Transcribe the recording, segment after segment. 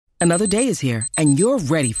Another day is here, and you're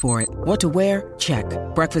ready for it. What to wear? Check.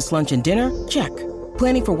 Breakfast, lunch, and dinner? Check.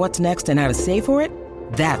 Planning for what's next and how to save for it?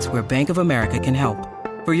 That's where Bank of America can help.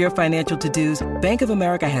 For your financial to-dos, Bank of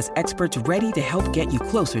America has experts ready to help get you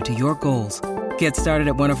closer to your goals. Get started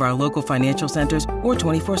at one of our local financial centers or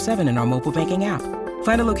 24/7 in our mobile banking app.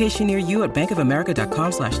 Find a location near you at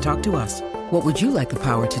bankofamerica.com/talktous. What would you like the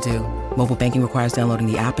power to do? Mobile banking requires downloading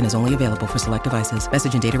the app and is only available for select devices.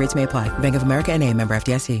 Message and data rates may apply. Bank of America N.A., member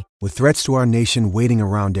FDIC. With threats to our nation waiting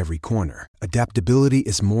around every corner, adaptability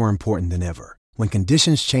is more important than ever. When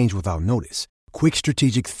conditions change without notice, quick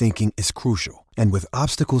strategic thinking is crucial. And with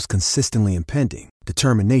obstacles consistently impending,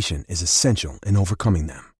 determination is essential in overcoming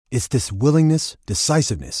them. It's this willingness,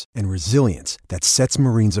 decisiveness, and resilience that sets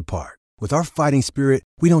Marines apart. With our fighting spirit,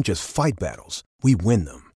 we don't just fight battles, we win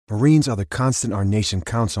them. Marines are the constant our nation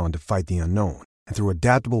counts on to fight the unknown. And through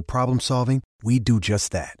adaptable problem solving, we do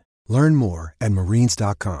just that. Learn more at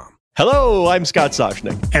marines.com. Hello, I'm Scott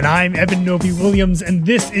Soshnick. And I'm Evan Novi-Williams, and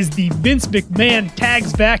this is the Vince McMahon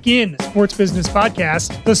Tags Back In Sports Business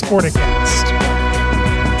Podcast, the Sporticast.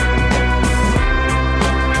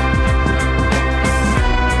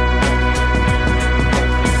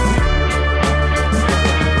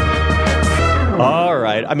 All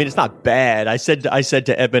right. I mean, it's not bad. I said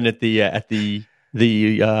to Evan at the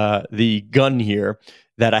gun here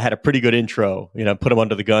that I had a pretty good intro. You know, put him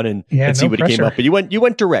under the gun and see what he came up. But you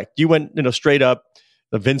went direct. You went straight up.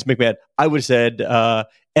 The Vince McMahon. I would have said,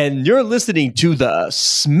 and you're listening to the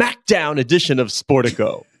SmackDown edition of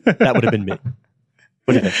Sportico. That would have been me.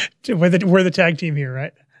 What do you think? We're the tag team here,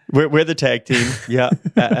 right? We're the tag team. Yeah,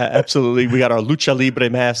 absolutely. We got our Lucha Libre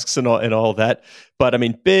masks and all that. But I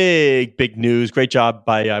mean, big news. Great job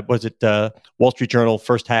by, Wall Street Journal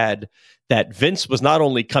first had that Vince was not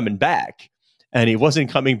only coming back, and he wasn't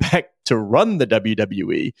coming back to run the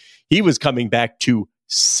WWE, he was coming back to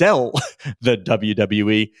sell the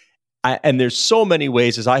WWE. And there's so many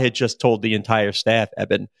ways, as I had just told the entire staff,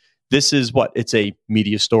 Eben, this is it's a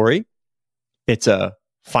media story. It's a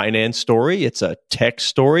finance story. It's a tech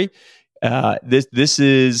story. This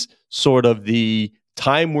is sort of the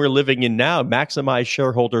time we're living in now. Maximize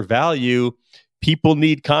shareholder value. People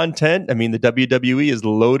need content. I mean, the WWE is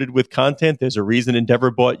loaded with content. There's a reason Endeavor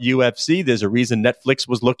bought UFC. There's a reason Netflix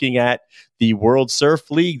was looking at the World Surf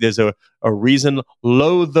League. There's a reason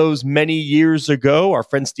those many years ago, our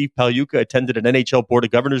friend Steve Pagliuca attended an NHL Board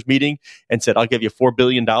of Governors meeting and said, I'll give you $4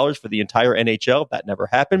 billion for the entire NHL. That never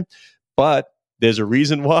happened. But there's a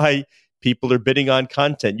reason why people are bidding on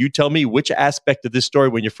content. You tell me which aspect of this story,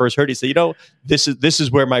 when you first heard it, you say, this is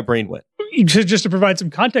where my brain went. Just to provide some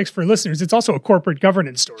context for listeners, it's also a corporate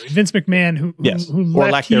governance story. Vince McMahon, who or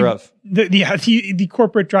lack thereof, the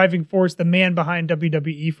corporate driving force, the man behind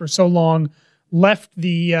WWE for so long, left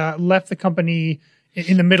the company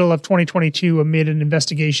in the middle of 2022 amid an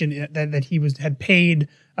investigation that he had paid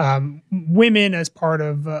women as part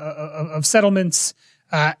of settlements.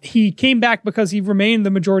 He came back because he remained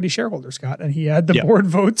the majority shareholder, Scott, and he had the board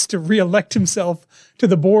votes to reelect himself to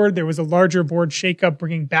the board. There was a larger board shakeup,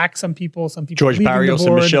 bringing back some people George Barrios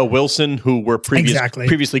and Michelle Wilson, who were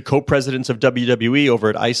previously co-presidents of WWE over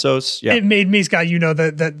at ISOS. Yeah. It made me, Scott,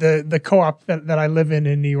 the co-op that I live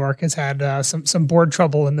in New York has had some board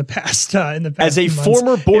trouble in the past. As a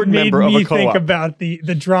former board member of a co-op, it made me think about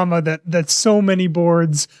the drama that so many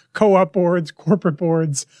boards, co-op boards, corporate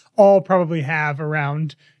boards, all probably have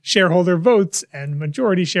around shareholder votes and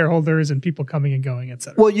majority shareholders and people coming and going, et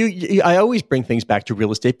cetera. Well, I always bring things back to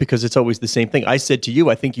real estate because it's always the same thing. I said to you,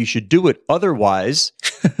 I think you should do it. Otherwise,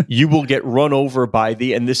 you will get run over by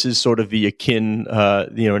and this is sort of the akin,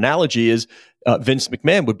 analogy is Vince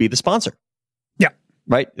McMahon would be the sponsor. Yeah.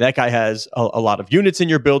 Right? That guy has a lot of units in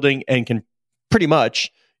your building and can pretty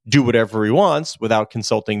much do whatever he wants without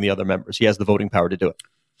consulting the other members. He has the voting power to do it.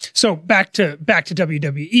 So back to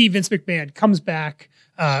WWE, Vince McMahon comes back.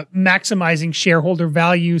 Maximizing shareholder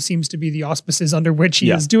value seems to be the auspices under which he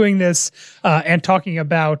is doing this, and talking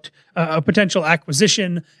about a potential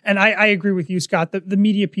acquisition. And I agree with you, Scott. The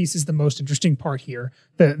media piece is the most interesting part here.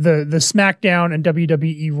 The SmackDown and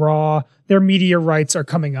WWE Raw, their media rights are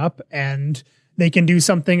coming up, and they can do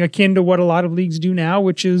something akin to what a lot of leagues do now,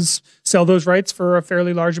 which is sell those rights for a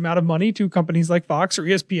fairly large amount of money to companies like Fox or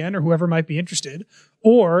ESPN or whoever might be interested.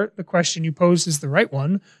 Or the question you posed is the right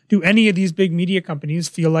one. Do any of these big media companies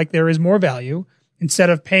feel like there is more value instead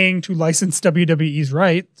of paying to license WWE's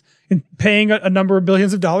rights and paying a number of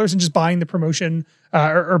billions of dollars and just buying the promotion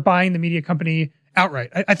or buying the media company outright?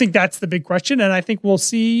 I think that's the big question. And I think we'll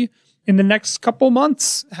see in the next couple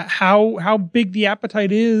months how big the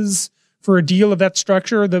appetite is for a deal of that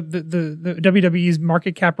structure. The WWE's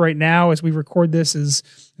market cap right now, as we record this, is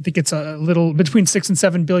I think it's a little between $6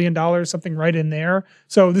 and $7 billion, something right in there.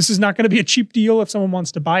 So this is not going to be a cheap deal if someone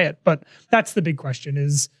wants to buy it. But that's the big question: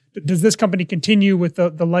 is does this company continue with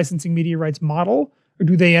the licensing media rights model, or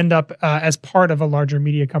do they end up as part of a larger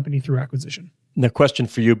media company through acquisition? And the question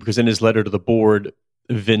for you, because in his letter to the board,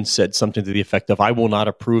 Vince said something to the effect of, "I will not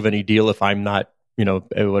approve any deal if I'm not,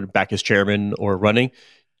 back as chairman or running."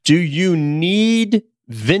 Do you need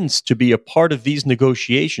Vince to be a part of these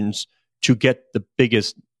negotiations to get the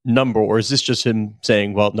biggest number? Or is this just him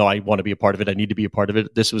saying, well, no, I want to be a part of it. I need to be a part of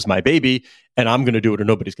it. This was my baby and I'm going to do it or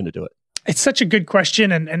nobody's going to do it. It's such a good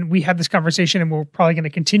question. And we had this conversation and we're probably going to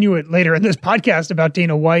continue it later in this podcast about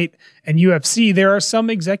Dana White and UFC. There are some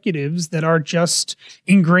executives that are just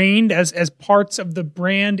ingrained as parts of the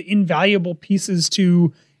brand, invaluable pieces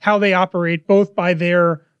to how they operate, both by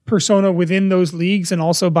their persona within those leagues and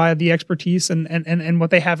also by the expertise and what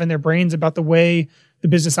they have in their brains about the way the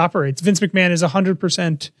business operates. Vince McMahon is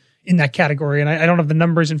 100% in that category. And I don't have the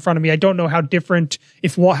numbers in front of me. I don't know how different,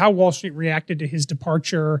 how Wall Street reacted to his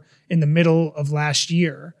departure in the middle of last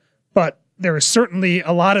year. But there is certainly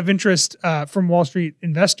a lot of interest from Wall Street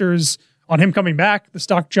investors on him coming back. The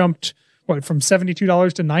stock jumped from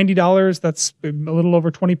 $72 to $90. That's a little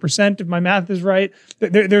over 20%, if my math is right.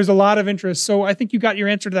 There's a lot of interest. So I think you got your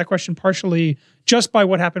answer to that question partially just by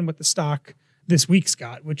what happened with the stock this week,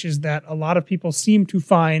 Scott, which is that a lot of people seem to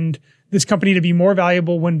find this company to be more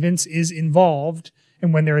valuable when Vince is involved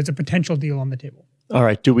and when there is a potential deal on the table. All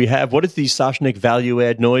right. What is the Soshnick value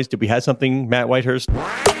add noise? Did we have something, Matt Whitehurst?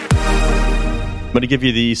 I'm going to give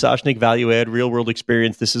you the Soshnick value add real world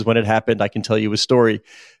experience. This is when it happened. I can tell you a story.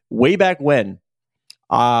 Way back when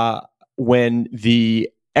the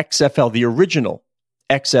XFL, the original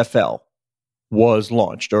XFL, was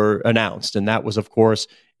launched or announced, and that was, of course,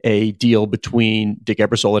 a deal between Dick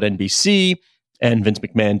Ebersol at NBC and Vince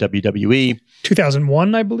McMahon, WWE.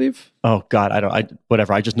 2001, I believe. Oh God,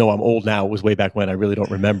 whatever. I just know I'm old now. It was way back when. I really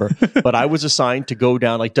don't remember. But I was assigned to go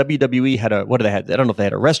down. Like WWE had what do they had? I don't know if they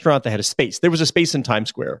had a restaurant. They had a space. There was a space in Times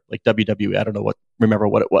Square, like WWE. I don't know remember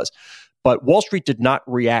what it was. But Wall Street did not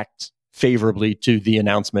react favorably to the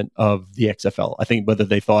announcement of the XFL. I think whether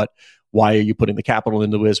they thought, why are you putting the capital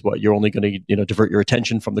into this? What, you're only going to divert your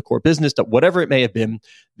attention from the core business, to whatever it may have been,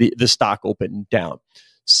 the stock opened down.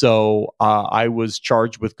 So I was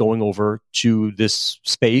charged with going over to this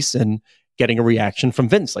space and getting a reaction from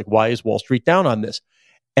Vince. Like, why is Wall Street down on this?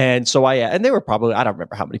 And so and they were probably, I don't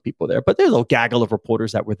remember how many people were there, but there's a little gaggle of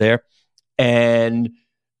reporters that were there. And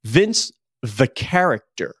Vince, the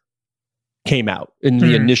character, came out in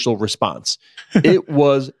the initial response. It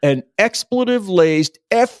was an expletive-laced,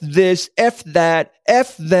 F this, F that,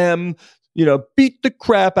 F them, beat the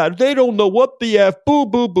crap out. They don't know what the F, boo,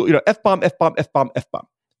 boo, boo, F-bomb, F-bomb, F-bomb, F-bomb.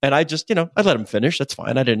 And I just, I let him finish. That's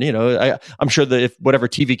fine. I didn't, I'm sure that if whatever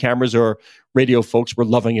TV cameras or radio folks were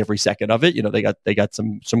loving every second of it, they got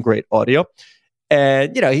some great audio.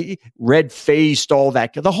 And, he red-faced, all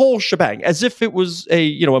that, the whole shebang, as if it was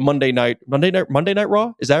a Monday Night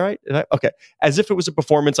Raw. Is that right? Okay. As if it was a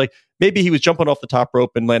performance, like maybe he was jumping off the top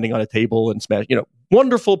rope and landing on a table and smash,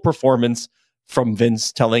 wonderful performance from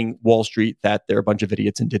Vince telling Wall Street that they're a bunch of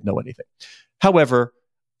idiots and didn't know anything. However,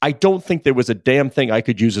 I don't think there was a damn thing I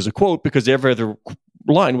could use as a quote because every other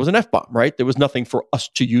line was an F-bomb, right? There was nothing for us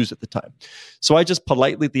to use at the time. So I just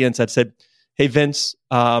politely at the end said, hey, Vince,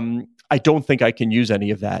 I don't think I can use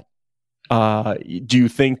any of that. Do you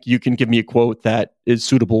think you can give me a quote that is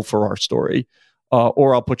suitable for our story?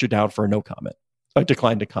 Or I'll put you down for a no comment. I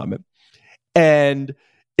declined to comment. And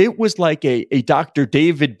it was like a Dr.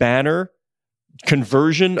 David Banner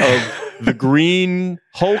conversion of the Green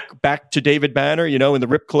Hulk back to David Banner, in the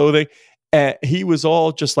ripped clothing. And he was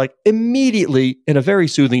all just like immediately in a very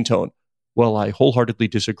soothing tone. Well, I wholeheartedly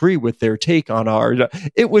disagree with their take on our.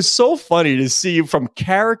 It was so funny to see from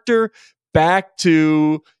character back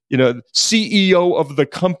to, CEO of the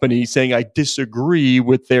company saying, I disagree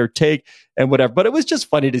with their take and whatever. But it was just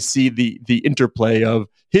funny to see the interplay of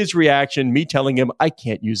his reaction, me telling him, I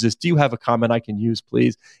can't use this. Do you have a comment I can use,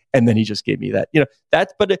 please? And then he just gave me that.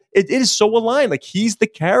 But it is so aligned. Like, he's the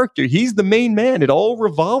character. He's the main man. It all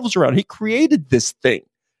revolves around. He created this thing,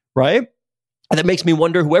 right? And that makes me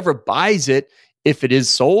wonder, whoever buys it, if it is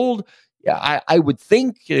sold, I would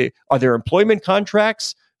think, are there employment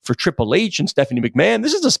contracts for Triple H and Stephanie McMahon?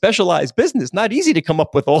 This is a specialized business. Not easy to come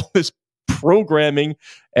up with all this programming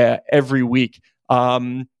every week.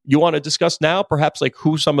 You want to discuss now, perhaps, like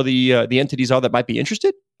who some of the entities are that might be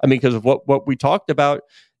interested? I mean, because of what we talked about,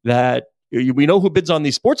 that we know who bids on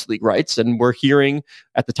these sports league rights, and we're hearing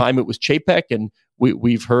at the time it was Chapek, and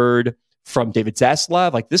we've heard from David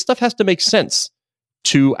Zaslav. Like, this stuff has to make sense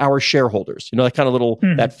to our shareholders. You know, that kind of little,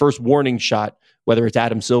 that first warning shot, whether it's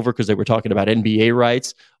Adam Silver, because they were talking about NBA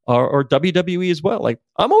rights, or WWE as well. Like,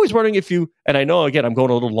 I'm always wondering if you, and I know, again, I'm going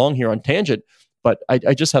a little long here on tangent, but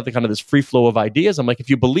I just have the kind of this free flow of ideas. I'm like, if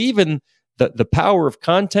you believe in the power of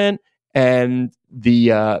content and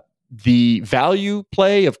the value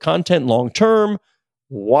play of content long term,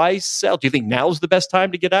 why sell? Do you think now's the best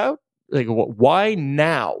time to get out? Like, why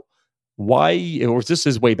now? Why, or this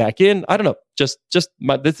is way back in? I don't know. This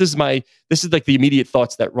is like the immediate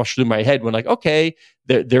thoughts that rush through my head when, like, okay,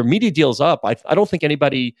 their media deal's up. I don't think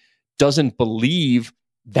anybody doesn't believe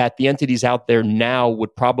that the entities out there now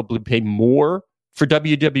would probably pay more for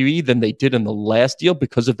WWE than they did in the last deal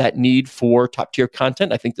because of that need for top tier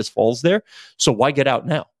content. I think this falls there. So why get out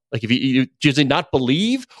now? Like, if does he not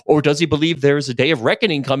believe, or does he believe there is a day of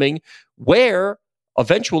reckoning coming where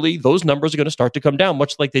eventually those numbers are going to start to come down,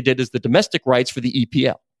 much like they did as the domestic rights for the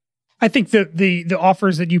EPL? I think that the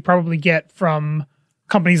offers that you probably get from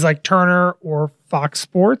companies like Turner or Fox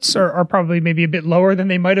Sports are probably maybe a bit lower than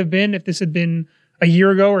they might have been if this had been a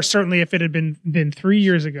year ago, or certainly if it had been 3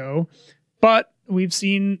 years ago. But we've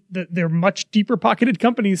seen that they're much deeper pocketed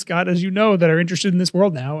companies, Scott, as you know, that are interested in this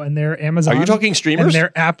world now, and they're Amazon. Are you talking streamers? And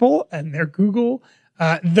they're Apple and they're Google.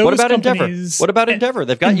 What about Endeavor? What about Endeavor?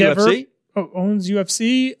 They've got Endeavor, UFC. Owns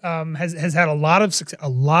UFC, has had a lot of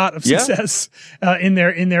success in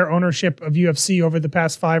their ownership of UFC over the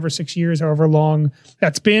past 5 or 6 years, however long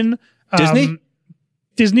that's been.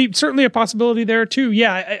 Disney certainly a possibility there too.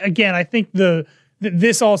 Yeah, again, I think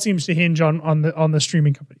this all seems to hinge on the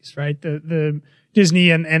streaming companies, right? The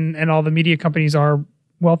Disney and all the media companies are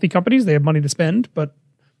wealthy companies; they have money to spend, but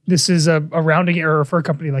this is a rounding error for a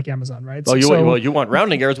company like Amazon, right? You want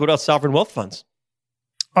rounding errors? What else? Sovereign wealth funds.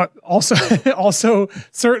 Also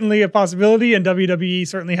certainly a possibility, and WWE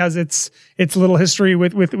certainly has its little history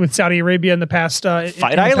with Saudi Arabia in the past.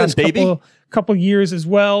 Fight Island, baby. Couple years as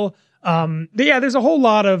well. There's a whole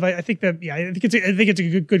lot of. I think it's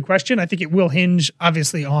a good question. I think it will hinge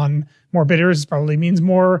obviously on more bidders. Probably means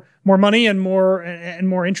more money and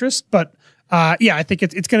more interest. But I think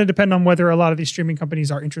it's going to depend on whether a lot of these streaming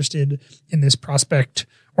companies are interested in this prospect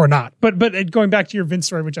or not. But going back to your Vince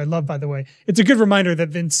story, which I love, by the way, it's a good reminder that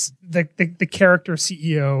Vince, the character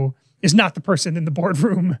CEO, is not the person in the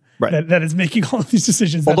boardroom that is making all of these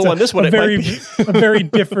decisions. Although on this one, a very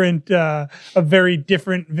different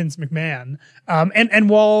Vince McMahon. And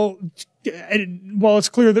while it's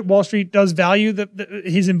clear that Wall Street does value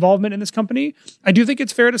his involvement in this company, I do think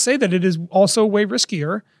it's fair to say that it is also way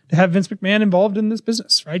riskier to have Vince McMahon involved in this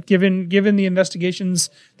business, right? Given the investigations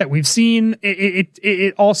that we've seen,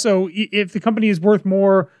 it also, if the company is worth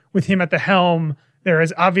more with him at the helm, there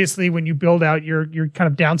is obviously, when you build out your kind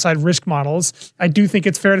of downside risk models, I do think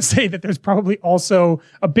it's fair to say that there's probably also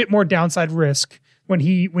a bit more downside risk when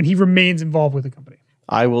he remains involved with the company.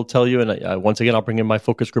 I will tell you, and once again, I'll bring in my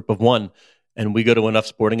focus group of one, and we go to enough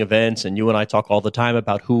sporting events, and you and I talk all the time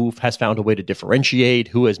about who has found a way to differentiate,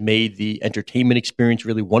 who has made the entertainment experience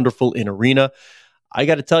really wonderful in arena. I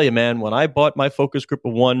got to tell you, man, when I bought my focus group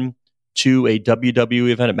of one to a WWE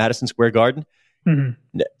event at Madison Square Garden,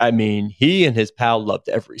 I mean, he and his pal loved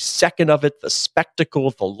every second of it, the spectacle,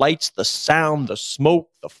 the lights, the sound, the smoke,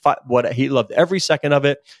 he loved every second of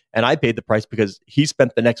it. And I paid the price because he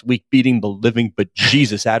spent the next week beating the living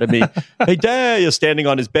bejesus out of me. Hey, Dad, you're standing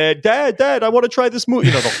on his bed. Dad, I want to try this movie.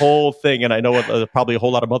 You know, the whole thing. And I know probably a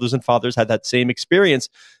whole lot of mothers and fathers had that same experience,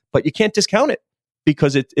 but you can't discount it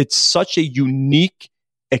because it's such a unique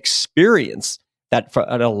experience that for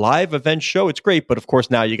a live event show, it's great. But of course,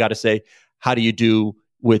 now you got to say, how do you do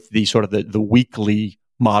with the sort of the weekly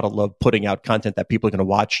model of putting out content that people are going to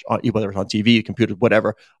watch, whether it's on TV, computer,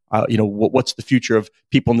 whatever? What's the future of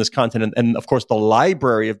people in this content? And of course, the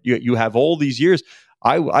library of you have all these years.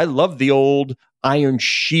 I love the old Iron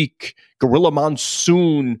Sheik, Gorilla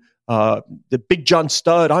Monsoon, the Big John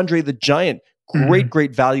Studd, Andre the Giant.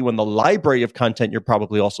 Great value in the library of content you're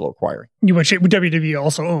probably also acquiring. Which WWE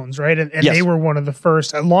also owns, right? And yes. They were one of the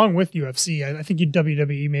first, along with UFC. I think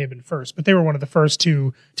WWE may have been first, but they were one of the first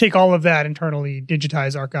to take all of that internally,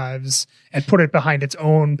 digitize archives, and put it behind its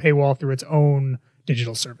own paywall through its own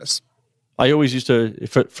digital service. I always used to,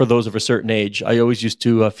 for those of a certain age, I always used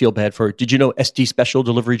to feel bad for, did you know SD Special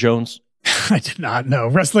Delivery Jones? I did not know.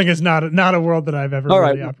 Wrestling is not a world that I've ever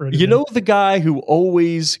really operated in. You know the guy who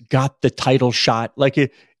always got the title shot? Like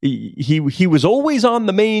he was always on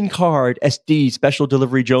the main card, SD Special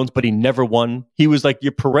Delivery Jones, but he never won. He was like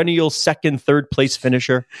your perennial second, third place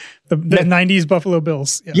finisher. The 90s Buffalo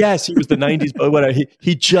Bills. Yeah. Yes, he was the 90s, but whatever.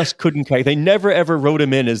 He just couldn't. They never ever wrote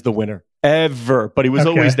him in as the winner. ever, but he was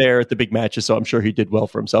always there at the big matches, so I'm sure he did well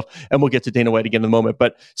for himself. And we'll get to Dana White again in a moment.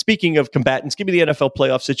 But speaking of combatants, give me the NFL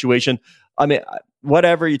playoff situation. I mean,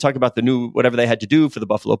 whatever you talk about whatever they had to do for the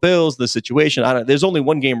Buffalo Bills, the situation. There's only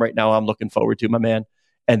one game right now I'm looking forward to, my man,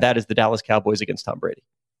 and that is the Dallas Cowboys against Tom Brady.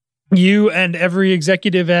 You and every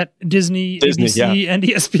executive at Disney ABC, and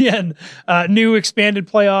ESPN, new expanded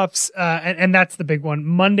playoffs, and that's the big one.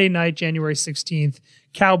 Monday night, January 16th,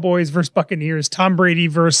 Cowboys versus Buccaneers, Tom Brady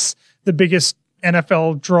versus the biggest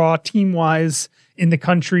NFL draw team-wise in the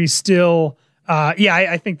country still.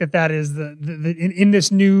 I think that is in this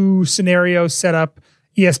new scenario setup,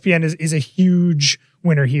 ESPN is a huge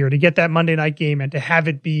winner here. To get that Monday night game and to have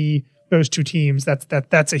it be those two teams,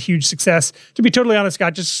 that's a huge success. To be totally honest,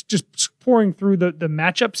 Scott, just pouring through the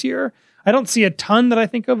matchups here, I don't see a ton that I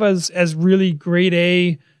think of as really grade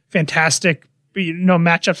A, fantastic,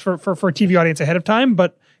 matchups for a TV audience ahead of time,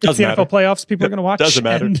 but it's the NFL playoffs. People are going to watch. Doesn't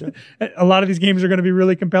matter. And a lot of these games are going to be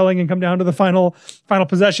really compelling and come down to the final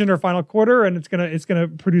possession or final quarter, and it's going to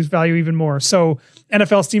produce value even more. So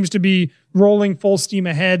NFL seems to be rolling full steam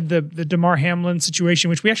ahead. The Damar Hamlin situation,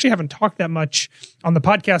 which we actually haven't talked that much on the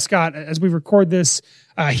podcast, Scott, as we record this,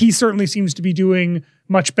 he certainly seems to be doing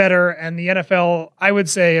much better. And the NFL, I would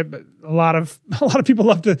say, a lot of people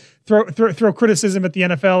love to throw criticism at the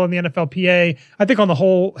NFL and the NFLPA. I think on the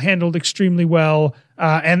whole handled extremely well,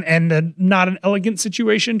 and not an elegant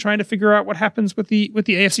situation trying to figure out what happens with the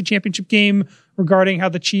AFC Championship game regarding how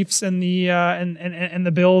the Chiefs and the and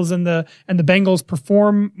the Bills and the Bengals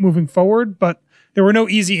perform moving forward. But there were no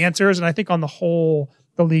easy answers, and I think on the whole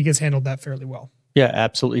the league has handled that fairly well. Yeah,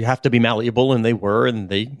 absolutely. You have to be malleable, and they were, and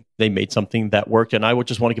they made something that worked. And I would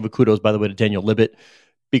just want to give a kudos, by the way, to Daniel Libet,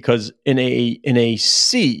 because in a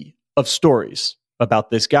sea of stories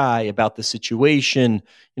about this guy, about the situation,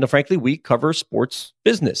 frankly, we cover sports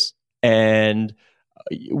business. And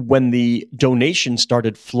when the donations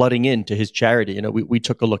started flooding into his charity, we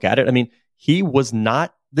took a look at it. I mean,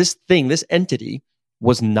 this entity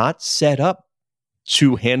was not set up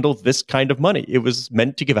to handle this kind of money. It was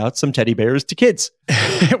meant to give out some teddy bears to kids.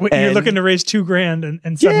 You're looking to raise $2,000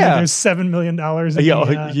 and suddenly there's $7 million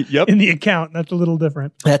in the account. That's a little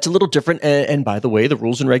different. That's a little different. And by the way, the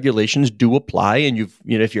rules and regulations do apply. And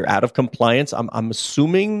if you're out of compliance, I'm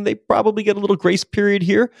assuming they probably get a little grace period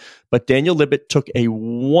here. But Daniel Libet took a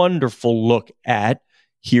wonderful look at,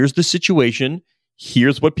 here's the situation,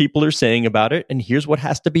 here's what people are saying about it, and here's what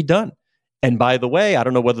has to be done. And by the way, I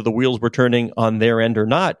don't know whether the wheels were turning on their end or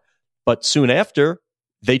not, but soon after,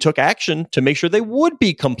 they took action to make sure they would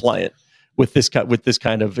be compliant with this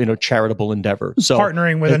kind of charitable endeavor. So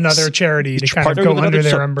partnering with another charity to kind of go under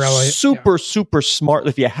their umbrella. Super smart.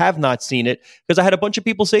 If you have not seen it, because I had a bunch of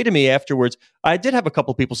people say to me afterwards, I did have a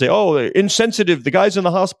couple people say, "Oh, insensitive. The guy's in the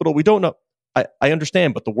hospital. We don't know." I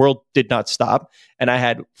understand, but the world did not stop, and I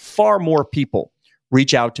had far more people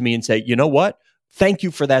reach out to me and say, "You know what? Thank you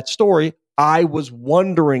for that story. I was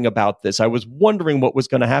wondering about this. I was wondering what was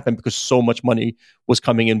going to happen because so much money was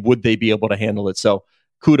coming in. Would they be able to handle it?" So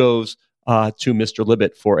kudos to Mr.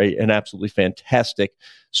 Libet for an absolutely fantastic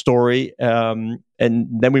story. And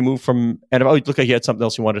then we move from, and it looked like you had something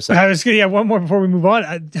else you wanted to say. I was going to, one more before we move on.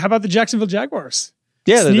 How about the Jacksonville Jaguars?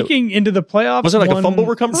 Yeah, sneaking into the playoffs. Was it like a fumble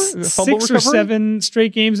recovery? Six or seven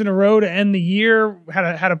straight games in a row to end the year.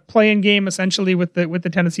 Had a play-in game essentially with the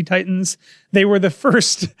Tennessee Titans. They were the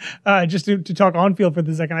first, just to talk on field for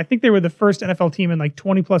the second. I think they were the first NFL team in like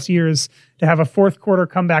 20 plus years to have a fourth quarter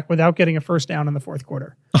comeback without getting a first down in the fourth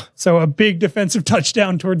quarter. So a big defensive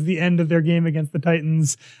touchdown towards the end of their game against the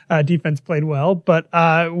Titans. Defense played well, but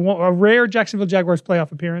a rare Jacksonville Jaguars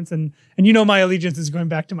playoff appearance. And my allegiance is going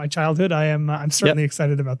back to my childhood. I'm certainly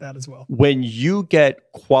excited about that as well. When you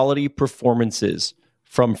get quality performances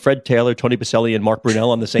from Fred Taylor, Tony Baselli, and Mark Brunell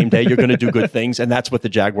on the same day, you're going to do good things, and that's what the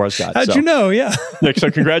Jaguars got. How'd you know? Yeah. So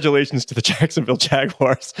congratulations to the Jacksonville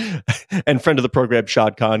Jaguars and friend of the program,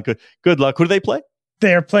 Shad Khan. Good luck. Who do they play?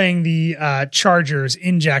 They're playing the Chargers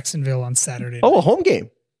in Jacksonville on Saturday. Oh, a home game.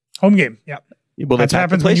 Home game. Yeah. Well, that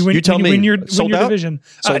happens when you win your division. Sold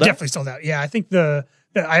out? Definitely sold out. Yeah, I think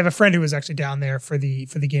I have a friend who was actually down there for the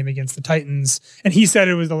game against the Titans, and he said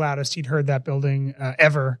it was the loudest he'd heard that building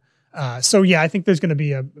ever. So yeah, I think there's going to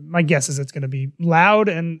be my guess is it's going to be loud,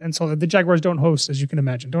 and so the Jaguars don't host, as you can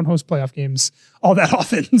imagine, playoff games all that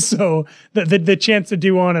often. So the chance to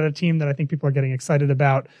do one at a team that I think people are getting excited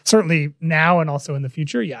about, certainly now and also in the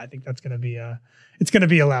future. Yeah, I think that's going to be it's going to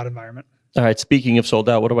be a loud environment. All right. Speaking of sold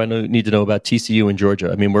out, what do I need to know about TCU and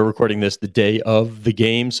Georgia? I mean, we're recording this the day of the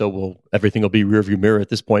game, so everything will be rearview mirror at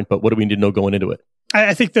this point. But what do we need to know going into it?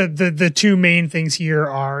 I think the two main things here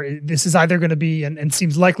are this is either going to be and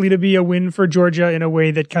seems likely to be a win for Georgia in a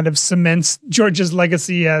way that kind of cements Georgia's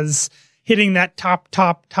legacy as hitting that top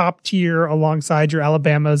tier alongside your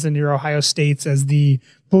Alabamas and your Ohio States as the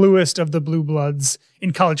bluest of the blue bloods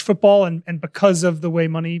in college football. And because of the way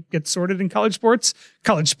money gets sorted in college sports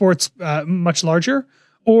much larger.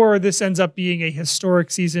 Or this ends up being a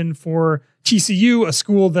historic season for TCU, a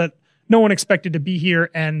school that no one expected to be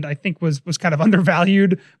here and I think was kind of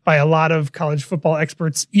undervalued by a lot of college football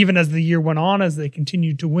experts, even as the year went on, as they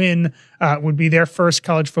continued to win, would be their first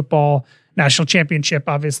college football national championship,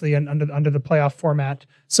 obviously, and under the playoff format.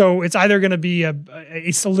 So it's either going to be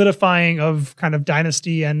a solidifying of kind of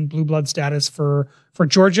dynasty and blue blood status for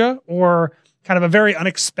Georgia, or kind of a very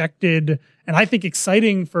unexpected and I think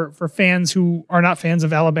exciting for fans who are not fans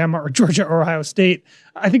of Alabama or Georgia or Ohio State.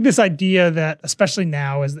 I think this idea that, especially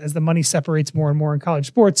now as the money separates more and more in college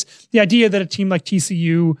sports, the idea that a team like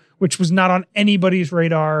TCU, which was not on anybody's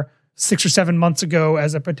radar 6 or 7 months ago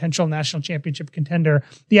as a potential national championship contender,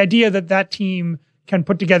 the idea that team can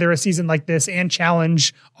put together a season like this and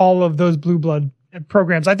challenge all of those blue blood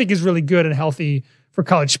programs, I think is really good and healthy for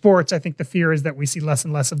college sports. I think the fear is that we see less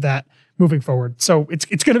and less of that moving forward. So it's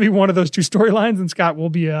going to be one of those two storylines, and Scott will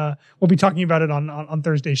be talking about it on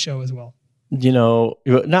Thursday's show as well. Now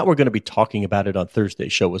we're going to be talking about it on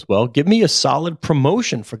Thursday's show as well. Give me a solid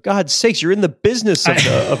promotion, for God's sakes. You're in the business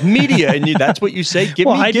of media, and that's what you say. Give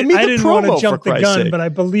me the promo. I didn't want to jump the gun, but I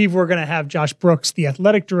believe we're going to have Josh Brooks, the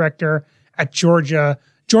athletic director at Georgia,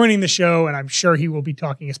 joining the show, and I'm sure he will be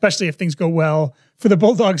talking, especially if things go well for the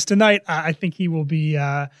Bulldogs tonight. I think he will be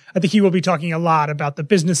talking a lot about the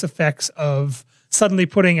business effects of suddenly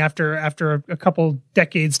putting, after a couple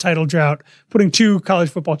decades title drought, putting two college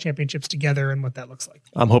football championships together and what that looks like.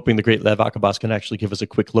 I'm hoping the great Lev Akabas can actually give us a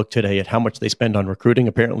quick look today at how much they spend on recruiting.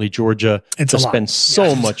 Apparently, Georgia spends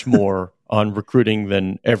so much more on recruiting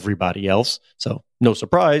than everybody else. So no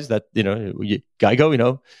surprise that, you get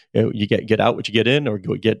out what you get in, or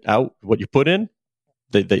get out what you put in.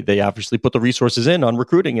 They obviously put the resources in on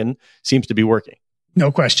recruiting, and seems to be working.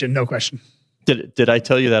 No question. Did I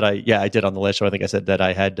tell you that I did on the last show? I think I said that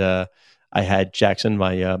I had Jackson,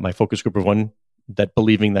 my focus group of one, that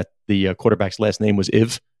believing that the quarterback's last name was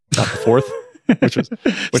Iv, not the fourth, which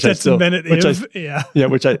I still. And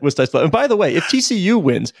by the way, if TCU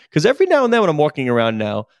wins, because every now and then when I'm walking around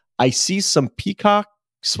now, I see some Peacock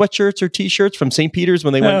sweatshirts or T-shirts from St. Peter's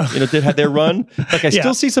when they went, had their run. Like I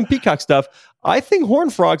still see some Peacock stuff. I think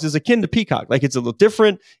Horned Frogs is akin to Peacock. Like it's a little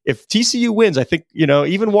different. If TCU wins, I think,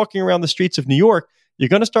 even walking around the streets of New York, you're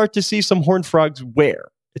going to start to see some Horned Frogs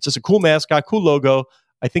wear. It's just a cool mascot, cool logo.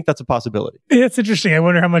 I think that's a possibility. It's interesting. I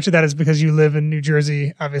wonder how much of that is because you live in New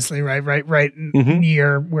Jersey, obviously, right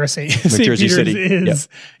near where St. Peter's City is.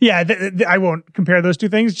 Yeah, I won't compare those two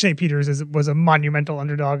things. St. Peter's was a monumental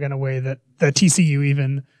underdog in a way that the TCU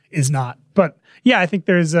even is not. But yeah, I think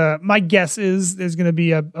my guess is there's going to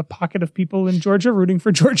be a pocket of people in Georgia rooting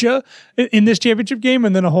for Georgia in this championship game,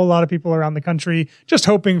 and then a whole lot of people around the country just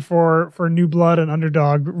hoping for new blood and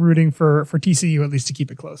underdog rooting for TCU, at least to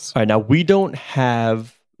keep it close. All right, now we don't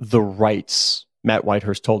have the rights. Matt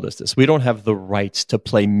Whitehurst told us this. We don't have the rights to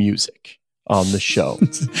play music on the show.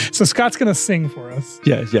 So Scott's going to sing for us.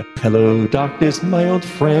 Yeah. Hello, darkness, my old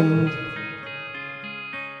friend.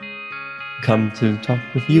 Come to talk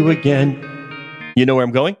with you again. You know where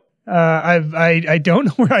I'm going? I don't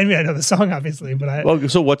know where. I know the song, obviously, but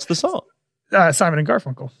so what's the song? Simon and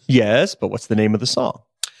Garfunkel. Yes, but what's the name of the song?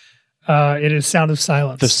 It is Sound of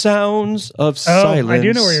Silence. The Sounds of Silence. I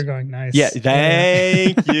do know where you're going. Nice. Yeah,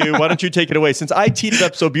 thank you. Why don't you take it away? Since I teed it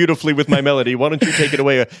up so beautifully with my melody, why don't you take it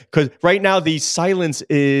away? Because right now the silence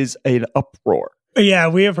is an uproar. Yeah,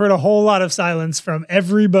 we have heard a whole lot of silence from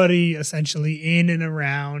everybody essentially in and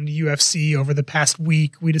around UFC over the past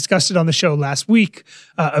week. We discussed it on the show last week.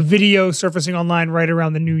 A video surfacing online right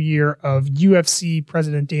around the new year of UFC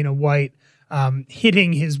President Dana White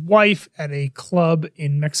hitting his wife at a club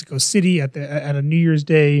in Mexico City at a New Year's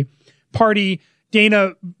Day party.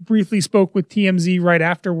 Dana briefly spoke with TMZ right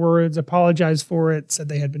afterwards, apologized for it, said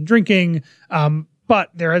they had been drinking. But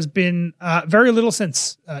there has been very little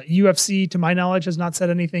since. UFC, to my knowledge, has not said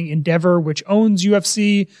anything. Endeavor, which owns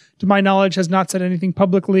UFC, to my knowledge, has not said anything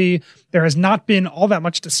publicly. There has not been all that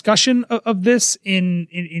much discussion of this in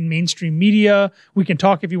mainstream media. We can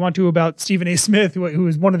talk, if you want to, about Stephen A. Smith, who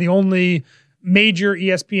is one of the only major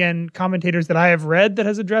ESPN commentators that I have read that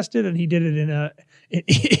has addressed it, and he did it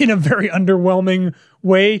in a very underwhelming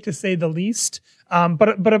way, to say the least.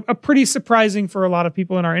 But a pretty surprising for a lot of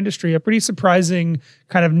people in our industry, a pretty surprising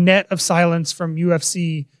kind of net of silence from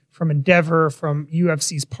UFC, from Endeavor, from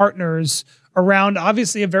UFC's partners around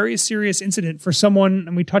obviously a very serious incident for someone,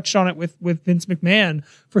 and we touched on it with Vince McMahon,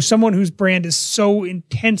 for someone whose brand is so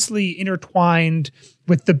intensely intertwined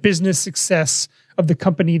with the business success of the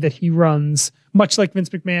company that he runs. Much like Vince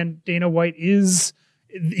McMahon, Dana White is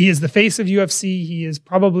the face of UFC. He is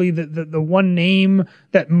probably the one name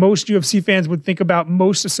that most UFC fans would think about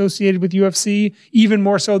most associated with UFC, even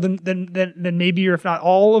more so than maybe, or if not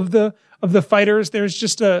all of the fighters. There's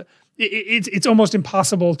just it's almost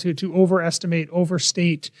impossible to overestimate,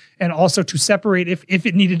 overstate, and also to separate, if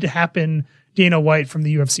it needed to happen, Dana White from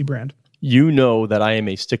the UFC brand. You know that I am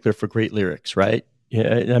a stickler for great lyrics, right?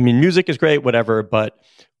 Yeah, I mean, music is great, whatever, but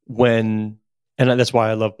and that's why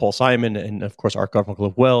I love Paul Simon and, of course, Art Garfunkel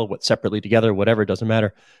as well, what separately together, whatever, it doesn't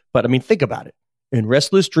matter. But, I mean, think about it. In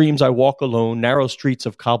restless dreams, I walk alone, narrow streets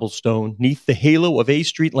of cobblestone. Neath the halo of a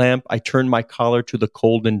street lamp, I turn my collar to the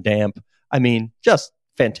cold and damp. I mean, just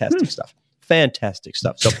fantastic stuff. Fantastic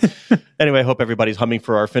stuff. So, anyway, I hope everybody's humming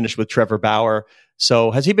for our finish with Trevor Bauer. So,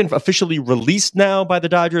 has he been officially released now by the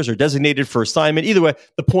Dodgers or designated for assignment? Either way,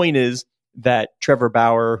 the point is that Trevor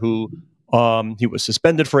Bauer, who... he was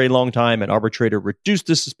suspended for a long time. An arbitrator reduced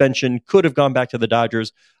the suspension, could have gone back to the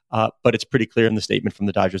Dodgers, but it's pretty clear in the statement from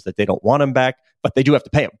the Dodgers that they don't want him back, but they do have to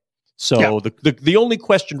pay him. So the only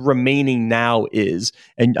question remaining now is,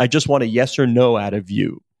 and I just want a yes or no out of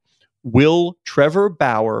you, will Trevor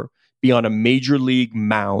Bauer be on a major league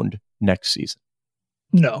mound next season?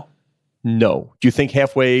 No. Do you think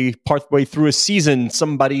partway through a season,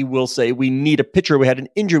 somebody will say, we need a pitcher, we had an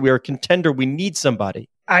injury, we are a contender, we need somebody?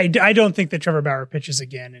 I don't think that Trevor Bauer pitches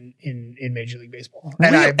again in Major League Baseball.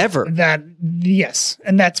 And ever? Yes.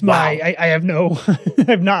 And that's my, wow. I have no,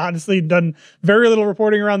 I've not honestly done very little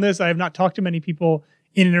reporting around this. I have not talked to many people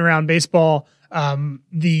in and around baseball.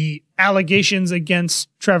 The allegations against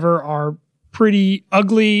Trevor are pretty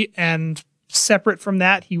ugly, and separate from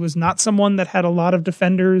that, he was not someone that had a lot of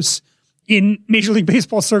defenders in Major League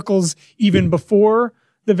Baseball circles, even before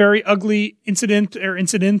the very ugly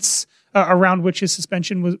incidents around which his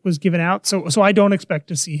suspension was given out. So I don't expect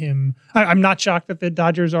to see him. I'm not shocked that the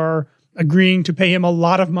Dodgers are agreeing to pay him a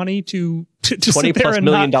lot of money to $20+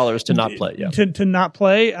 million to not play. Yeah. To not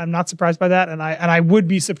play. I'm not surprised by that. And I would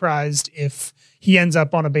be surprised if he ends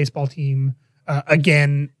up on a baseball team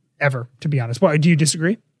again, ever, to be honest. Well, do you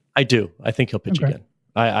disagree? I do. I think he'll pitch again.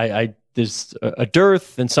 I there's a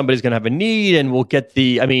dearth, and somebody's going to have a need, and we'll get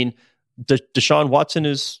Deshaun Watson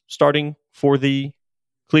is starting for the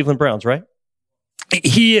Cleveland Browns, right?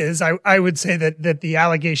 He is. I would say that the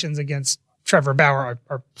allegations against Trevor Bauer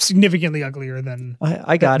are significantly uglier than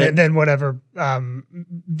than whatever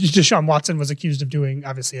Deshaun Watson was accused of doing,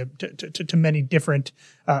 obviously, to many different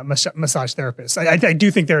massage therapists. I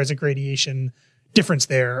do think there is a gradation difference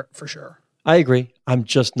there for sure. I agree. I'm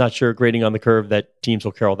just not sure grading on the curve that teams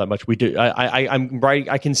will care all that much. We do. I'm right.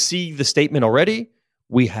 I can see the statement already.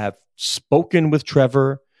 We have spoken with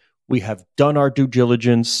Trevor. We have done our due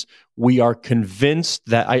diligence. We are convinced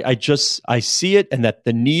that I see it, and that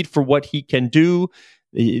the need for what he can do,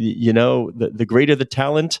 the greater the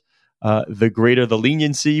talent, the greater the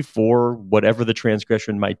leniency for whatever the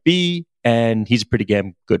transgression might be. And he's a pretty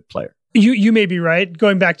damn good player. You may be right.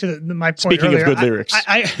 Going back to my point Speaking earlier, of good lyrics,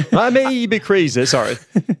 I may be crazy, sorry,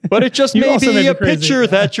 but it just may be a picture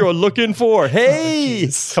that you're looking for. Hey,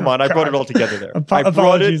 come on, I brought it all together there. I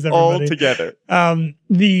brought it all together. And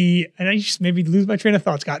I just maybe lose my train of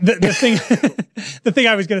thought, Scott. The thing, the thing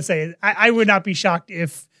I was going to say is I would not be shocked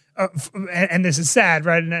if, and this is sad,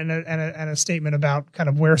 right, and a statement about kind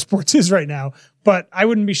of where sports is right now. But I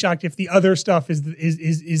wouldn't be shocked if the other stuff is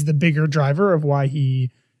the bigger driver of why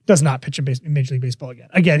he does not pitch in Major League Baseball again.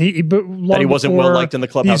 Again, he wasn't well liked in the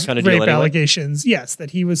clubhouse kind of deal. Rape allegations, yes, that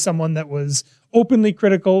he was someone that was openly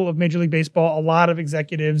critical of Major League Baseball. A lot of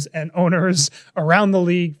executives and owners around the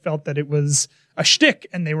league felt that it was a shtick,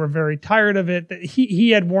 and they were very tired of it. That he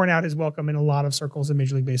had worn out his welcome in a lot of circles in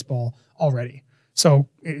Major League Baseball already. So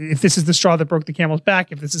if this is the straw that broke the camel's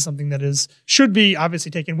back, if this is something that should be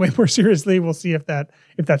obviously taken way more seriously, we'll see if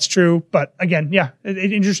that's true. But again, yeah,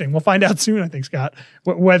 interesting. We'll find out soon, I think, Scott,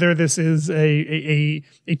 whether this is a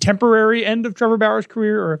temporary end of Trevor Bauer's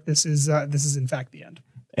career, or if this is in fact the end.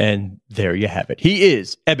 And there you have it. He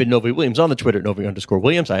is Eben Novy-Williams on the Twitter,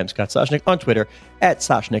 Novy_Williams. I am Scott Soshnick on Twitter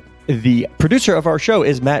 @Soshnick. The producer of our show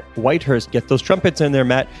is Matt Whitehurst. Get those trumpets in there,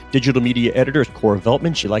 Matt. Digital media editor is Cora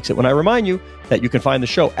Veltman. She likes it when I remind you that you can find the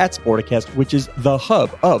show at Sporticast, which is the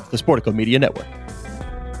hub of the Sportico Media Network.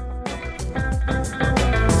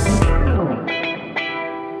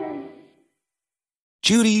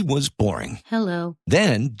 Judy was boring. Hello.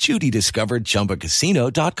 Then Judy discovered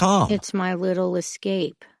ChumbaCasino.com. It's my little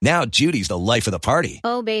escape. Now Judy's the life of the party.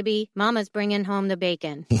 Oh, baby, mama's bringing home the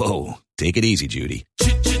bacon. Whoa, take it easy, Judy.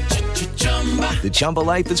 The Chumba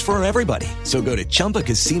life is for everybody. So go to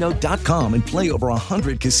ChumbaCasino.com and play over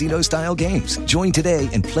 100 casino-style games. Join today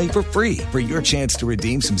and play for free for your chance to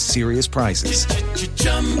redeem some serious prizes.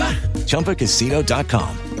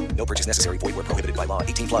 ChumbaCasino.com. No purchase necessary. Void where prohibited by law.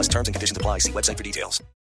 18 plus terms and conditions apply. See website for details.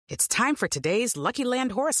 It's time for today's Lucky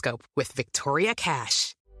Land horoscope with Victoria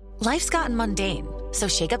Cash. Life's gotten mundane, so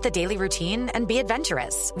shake up the daily routine and be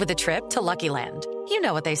adventurous with a trip to Lucky Land. You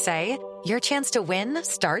know what they say. Your chance to win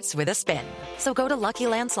starts with a spin. So go to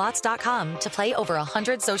LuckyLandSlots.com to play over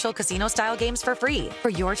 100 social casino-style games for free for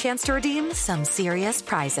your chance to redeem some serious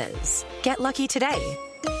prizes. Get lucky today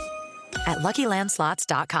at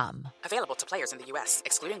LuckyLandSlots.com. Available to players in the U.S.,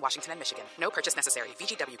 excluding Washington and Michigan. No purchase necessary.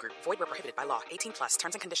 VGW Group. Void where prohibited by law. 18 plus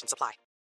terms and conditions apply.